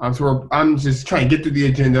 I'm just trying to get through the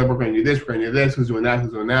agenda. We're going to do this. We're going to do this. Who's doing that?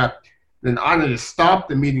 Who's doing that? Then Anna just stopped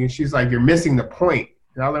the meeting, and she's like, "You're missing the point."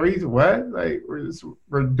 And I was like, "What? Like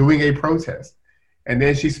we're doing a protest." And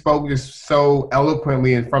then she spoke just so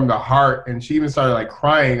eloquently and from the heart, and she even started like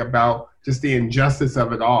crying about just the injustice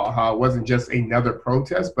of it all, how it wasn't just another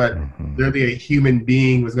protest, but literally a human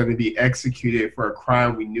being was going to be executed for a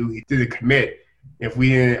crime we knew he didn't commit. If we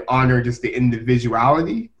didn't honor just the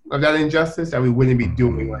individuality of that injustice, that we wouldn't be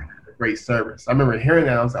doing like a great service. I remember hearing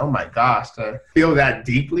that, I was like, oh my gosh, to feel that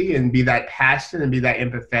deeply and be that passionate and be that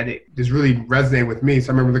empathetic just really resonated with me.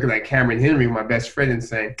 So I remember looking at Cameron Henry, my best friend, and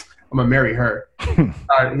saying, I'm going to marry her.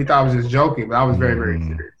 He thought I was just joking, but I was very, very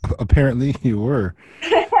serious. Apparently you were.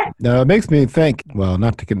 Now, it makes me think, well,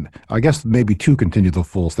 I guess maybe to continue the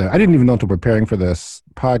full story. I didn't even know until preparing for this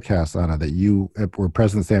podcast, Anna, that you were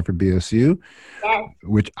president of Stanford BSU, Yes.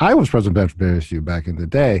 which I was president of Stanford BSU back in the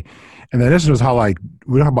day. And then this was how,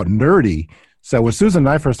 we talk about nerdy. So when Susan and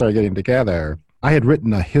I first started getting together, I had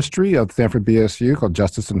written a history of Stanford BSU called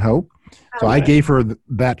Justice and Hope. So I gave her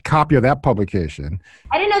that copy of that publication.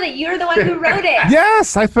 I didn't know that you were the one who wrote it.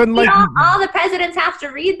 Yes, I spent all the presidents have to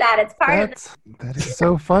read that. It's part of that is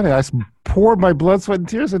so funny. I poured my blood, sweat, and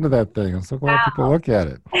tears into that thing. I'm so glad people look at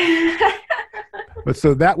it. But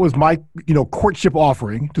so that was my, courtship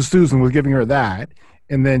offering to Susan, was giving her that.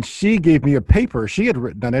 And then she gave me a paper she had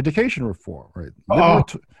written on education reform, right?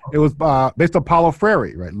 It was based on Paulo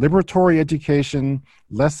Freire, right? Liberatory education,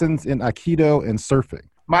 lessons in Aikido and surfing.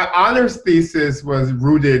 My honors thesis was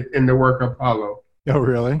rooted in the work of Paulo. Oh,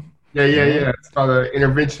 really? Yeah. It's called an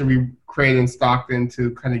intervention we created in Stockton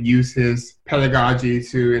to kind of use his pedagogy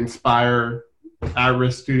to inspire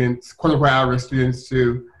at-risk students, quote-unquote at-risk students,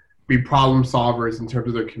 to be problem solvers in terms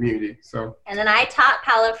of their community. So. And then I taught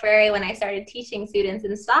Paulo Freire when I started teaching students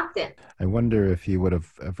in Stockton. I wonder if he would have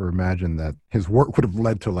ever imagined that his work would have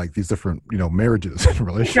led to these different, marriages and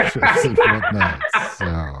relationships and whatnot.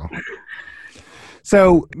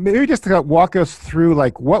 So maybe just to walk us through,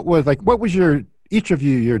 what was each of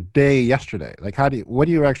you your day yesterday? What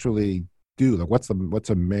do you actually do? What's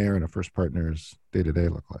a mayor and a first partner's day to day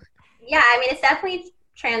look like? Yeah, I mean, it's definitely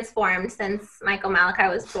transformed since Michael Malachi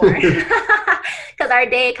was born, because our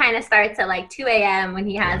day kind of starts at 2 a.m. when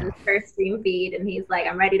he has his first stream feed, and he's like,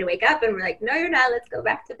 I'm ready to wake up, and we're like, no, you're not, let's go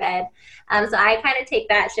back to bed. So I kind of take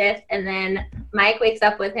that shift, and then Mike wakes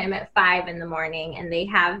up with him at 5 in the morning, and they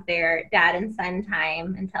have their dad and son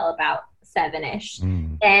time until about 7-ish.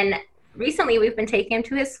 And recently we've been taking him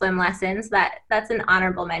to his swim lessons. That's an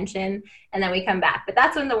honorable mention, and then we come back, but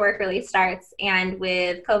that's when the work really starts. And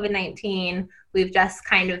with COVID-19, we've just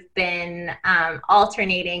kind of been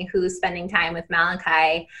alternating who's spending time with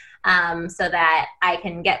Malachi. so that I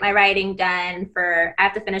can get my writing done I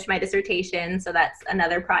have to finish my dissertation. So that's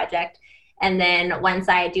another project. And then once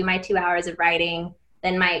I do my 2 hours of writing,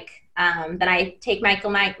 then then I take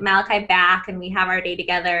Malachi back and we have our day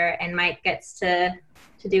together, and Mike gets to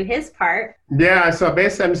do his part. Yeah, so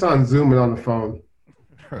basically I'm just on Zoom and on the phone.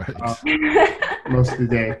 Right. Most of the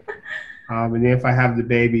day. And then if I have the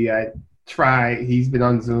baby, he's been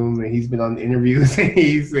on Zoom and he's been on interviews, and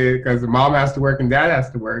because the mom has to work and dad has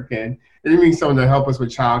to work, and interviewing someone to help us with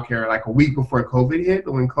childcare like a week before COVID hit.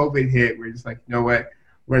 But when COVID hit, we're just like, you know what,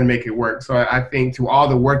 we're going to make it work. So I think to all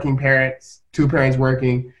the working parents, 2 parents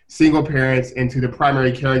working, single parents, and to the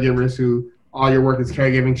primary caregivers who all your work is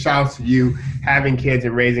caregiving, shout out to you having kids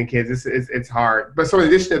and raising kids. It's hard. But so in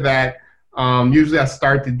addition to that, usually I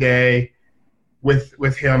start the day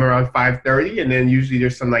with him around 5:30, and then usually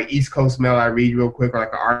there's some like East Coast mail I read real quick, or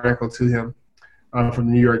like an article to him from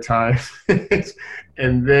the New York Times.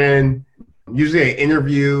 And then usually an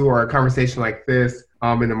interview or a conversation like this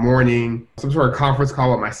in the morning, some sort of conference call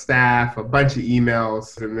with my staff, a bunch of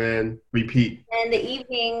emails, and then repeat. And the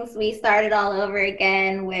evenings, we started all over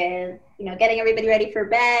again with, getting everybody ready for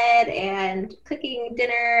bed and cooking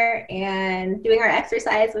dinner and doing our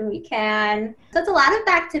exercise when we can. So it's a lot of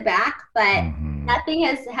back to back, but nothing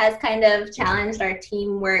has kind of challenged our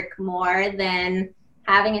teamwork more than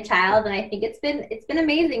having a child. And I think it's been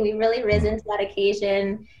amazing. We've really risen to that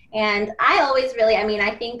occasion. And I always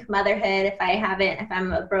I think motherhood, if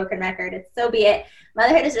I'm a broken record, it's so be it.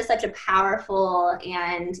 Motherhood is just such a powerful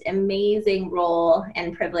and amazing role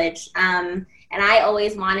and privilege. And I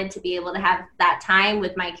always wanted to be able to have that time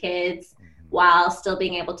with my kids while still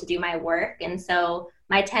being able to do my work. And so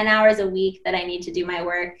my 10 hours a week that I need to do my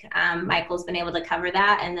work, Michael's been able to cover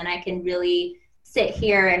that. And then I can really sit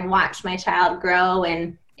here and watch my child grow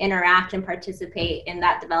and interact and participate in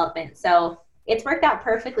that development. So it's worked out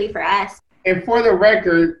perfectly for us. And for the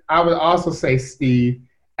record, I would also say, Steve,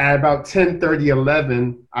 at about 10:30,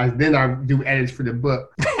 11, I do edits for the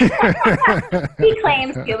book. He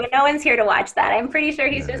claims to, but no one's here to watch that. I'm pretty sure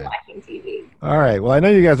he's just watching TV. All right. Well, I know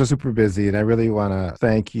you guys are super busy, and I really want to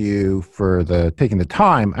thank you for taking the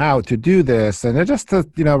time out to do this, and just to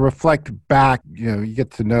reflect back. You get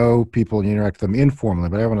to know people and you interact with them informally,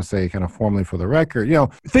 but I want to say kind of formally for the record.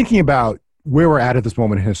 Thinking about where we're at this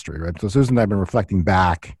moment in history, right? So Susan and I have been reflecting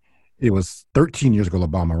back. It was 13 years ago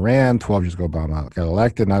Obama ran, 12 years ago Obama got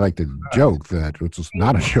elected, and I like to joke that, which was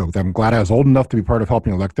not a joke, I'm glad I was old enough to be part of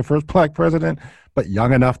helping elect the first Black president, but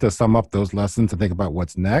young enough to sum up those lessons and think about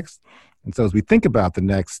what's next. And so as we think about the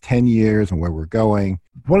next 10 years and where we're going,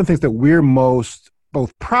 one of the things that we're most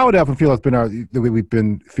both proud of and feel has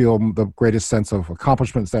been feel the greatest sense of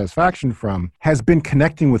accomplishment and satisfaction from has been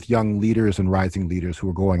connecting with young leaders and rising leaders who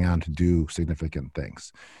are going on to do significant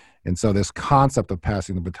things. And so this concept of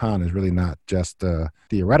passing the baton is really not just a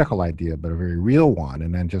theoretical idea, but a very real one.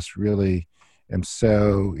 And I just really am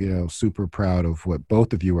so, super proud of what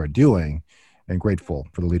both of you are doing and grateful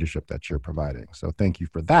for the leadership that you're providing. So thank you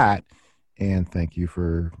for that. And thank you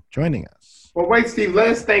for joining us. Well, wait, Steve, let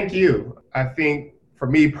us thank you. I think for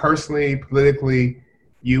me personally, politically,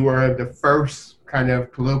 you were the first kind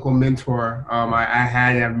of political mentor I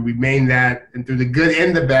had, and remained that, and through the good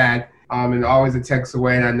and the bad. And always a text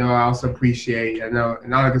away. And I know I also appreciate, and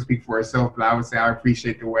I can speak for herself, but I would say I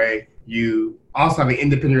appreciate the way you also have an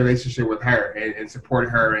independent relationship with her and support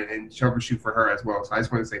her and troubleshoot for her as well. So I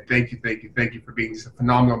just want to say thank you for being just a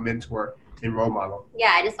phenomenal mentor and role model.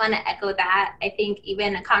 Yeah, I just want to echo that. I think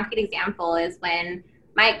even a concrete example is when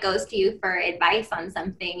Mike goes to you for advice on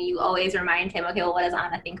something, you always remind him, okay, well, what does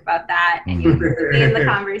Anna think about that? And you be in the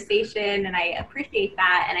conversation, and I appreciate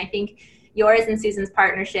that. And I think yours and Susan's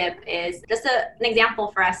partnership is just an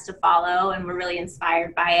example for us to follow, and we're really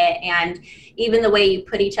inspired by it. And even the way you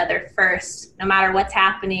put each other first, no matter what's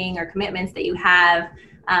happening or commitments that you have,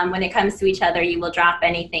 when it comes to each other, you will drop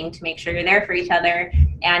anything to make sure you're there for each other.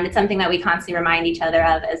 And it's something that we constantly remind each other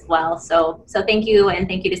of as well. So thank you, and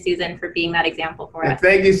thank you to Susan for being that example for us.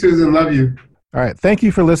 Thank you, Susan. Love you. All right. Thank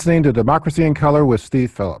you for listening to Democracy in Color with Steve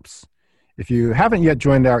Phillips. If you haven't yet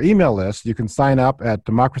joined our email list, you can sign up at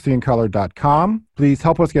democracyincolor.com. Please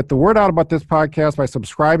help us get the word out about this podcast by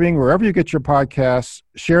subscribing wherever you get your podcasts,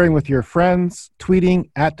 sharing with your friends, tweeting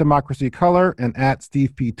at Democracy Color and at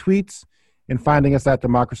Steve P. Tweets, and finding us at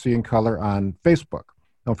Democracy in Color on Facebook.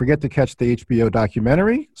 Don't forget to catch the HBO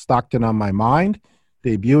documentary, Stockton on My Mind,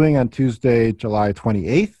 debuting on Tuesday, July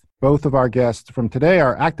 28th. Both of our guests from today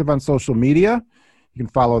are active on social media. You can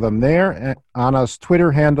follow them there. Anna's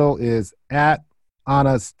Twitter handle is at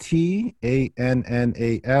Anna's T,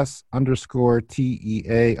 ANNAS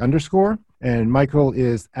 _TEA _. And Michael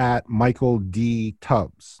is at Michael D.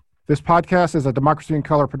 Tubbs. This podcast is a Democracy in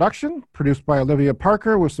Color production, produced by Olivia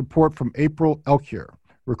Parker with support from April Elkier,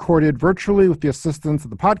 recorded virtually with the assistance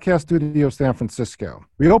of the podcast studio of San Francisco.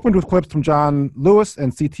 We opened with clips from John Lewis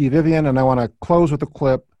and C.T. Vivian, and I want to close with a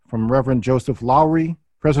clip from Reverend Joseph Lowry.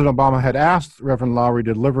 President Obama had asked Reverend Lowry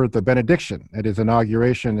to deliver the benediction at his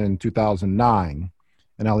inauguration in 2009,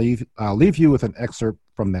 and I'll leave you with an excerpt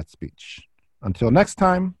from that speech. Until next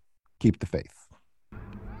time, keep the faith.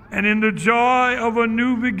 And in the joy of a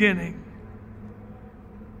new beginning,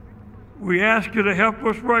 we ask you to help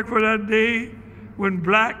us work for that day when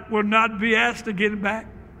black will not be asked to get back,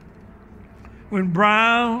 when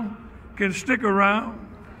brown can stick around,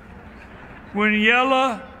 when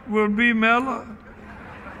yellow will be mellow,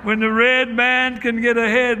 when the red man can get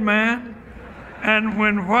ahead, man, and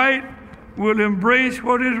when white will embrace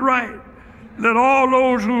what is right. Let all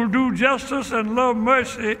those who do justice and love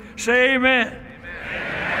mercy say amen.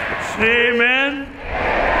 Say amen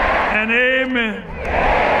and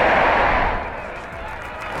amen.